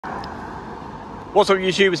What's up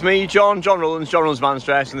YouTube, it's me, John Rollins Man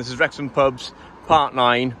Stress, and this is Wrexham Pubs Part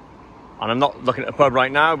 9. And I'm not looking at a pub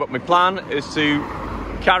right now, but my plan is to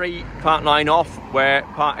carry Part 9 off where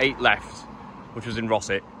Part 8 left, which was in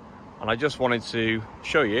ROSSETT. And I just wanted to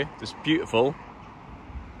show you this beautiful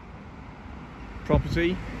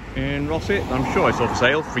property in ROSSETT. I'm sure I saw for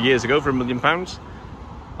sale 3 years ago for £1 million.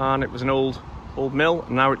 And it was an old mill,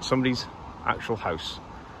 and now it's somebody's actual house.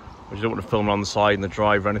 I just don't want to film on the side and the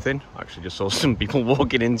drive or anything. I actually just saw some people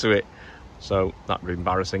walking into it, so that would be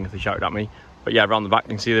embarrassing if they shouted at me. But yeah, around the back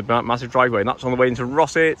you can see the massive driveway, and that's on the way into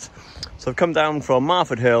ROSSETT. So I've come down from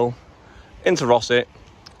Marford Hill into ROSSETT.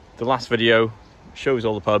 The last video shows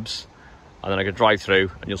all the pubs, and then I can drive through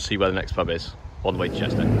and you'll see where the next pub is on the way to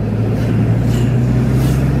Chester.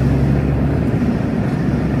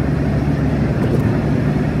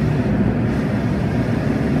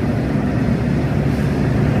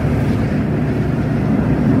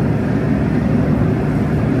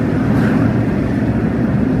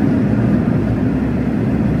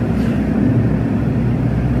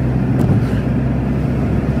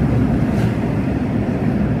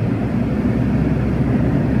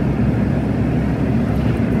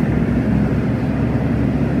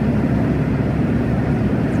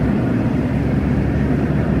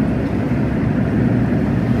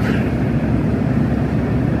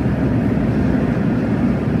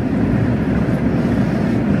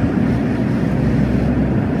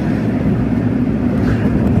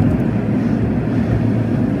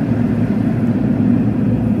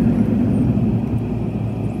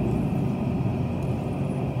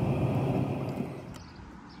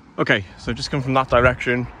 Okay, so just come from that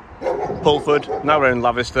direction, PULFORD, now we're in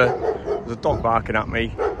LAVISTER. There's a dog barking at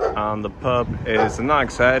me, and the pub is the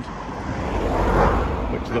NAGS Head,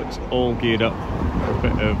 which looks all geared up for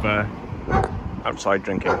a bit of outside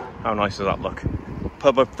drinking. How nice does that look?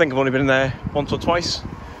 Pub, I think I've only been in there once or twice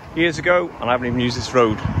years ago, and I haven't even used this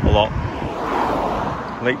road a lot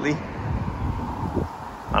lately.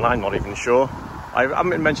 And I'm not even sure. I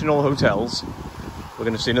haven't been mentioning all the hotels. We're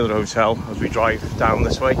going to see another hotel as we drive down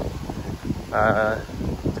this way,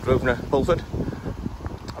 the Grosvenor, PULFORD.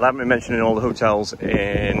 And I haven't been mentioning all the hotels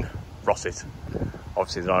in ROSSETT.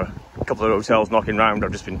 Obviously there are a couple of hotels knocking round.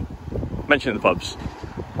 I've just been mentioning the pubs.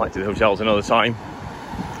 Might do the hotels another time.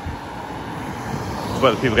 It's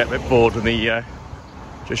whether people get a bit bored with me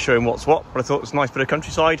just showing what's what, but I thought it was a nice bit of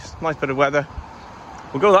countryside, nice bit of weather.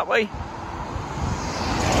 We'll go that way.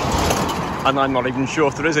 And I'm not even sure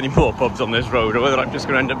if there is any more pubs on this road, or whether I'm just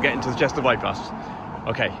going to end up getting to the Chester bypass.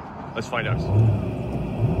 Okay, let's find out.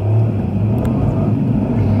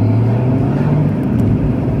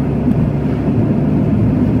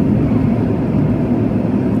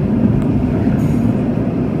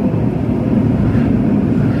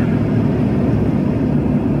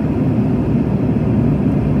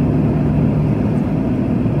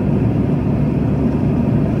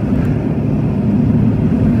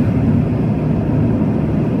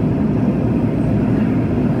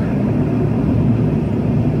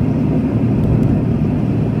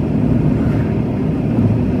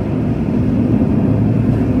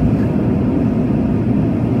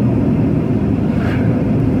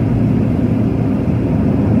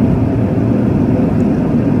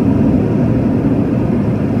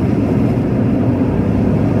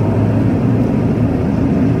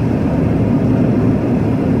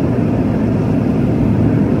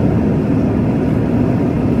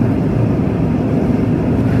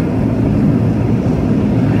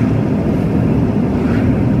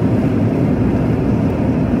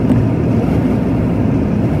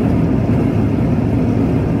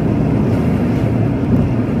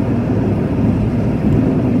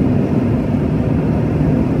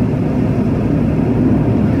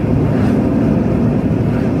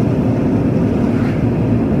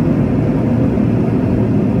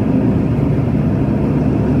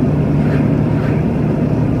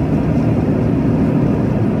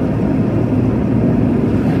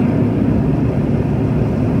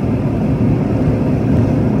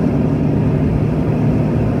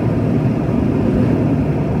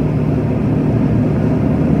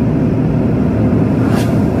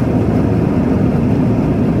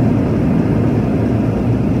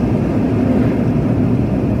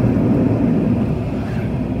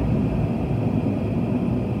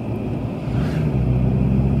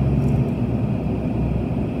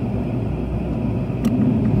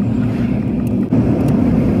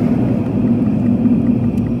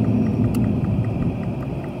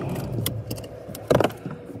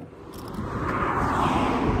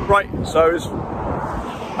 Right, so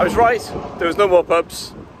I was right, there was no more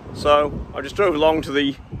pubs, so I just drove along to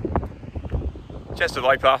the Chester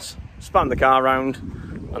bypass, span the car around,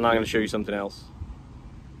 and I'm going to show you something else.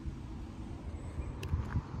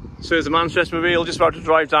 So there's a Manchester mobile just about to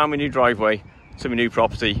drive down my new driveway to my new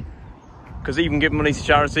property. Because even giving money to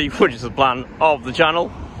charity, which is the plan of the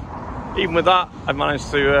channel, even with that, I've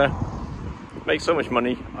managed to make so much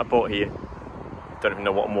money. I bought here. Don't even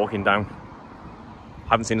know what I'm walking down.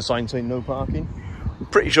 Haven't seen a sign saying no parking. I'm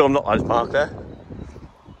pretty sure I'm not allowed to park there.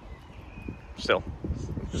 Still,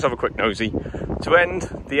 just have a quick nosy. To end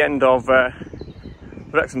the end of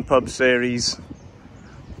Wrexham Pub series.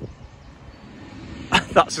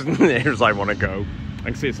 That's as near as I want to go. I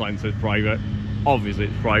can see a sign that says private. Obviously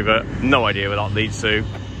it's private. No idea where that leads to.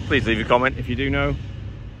 Please leave a comment if you do know.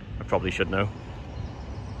 I probably should know.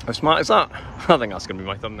 How smart is that? I think that's going to be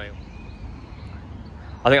my thumbnail.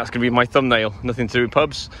 I think that's going to be my thumbnail. Nothing to do with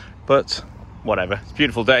pubs, but whatever. It's a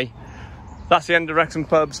beautiful day. That's the end of Wrexham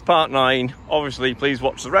Pubs Part 9. Obviously, please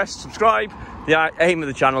watch the rest. Subscribe. The aim of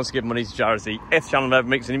the channel is to give money to charity. If the channel never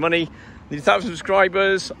makes any money, need 1,000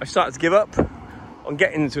 subscribers. I've started to give up on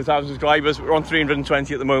getting to 1,000 subscribers. We're on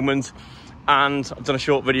 320 at the moment. And I've done a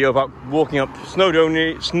short video about walking up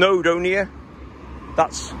Snowdonia.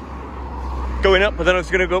 That's going up. I don't know if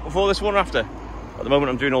it's going to go up before this one or after. At the moment,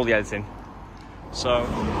 I'm doing all the editing. So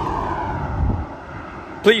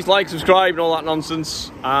please like, subscribe and all that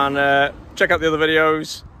nonsense, and check out the other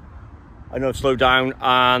videos. I know I've slowed down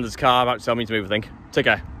and there's a car about to tell me to move, I think. Take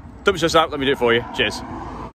care. Don't be stressed out, let me do it for you. Cheers.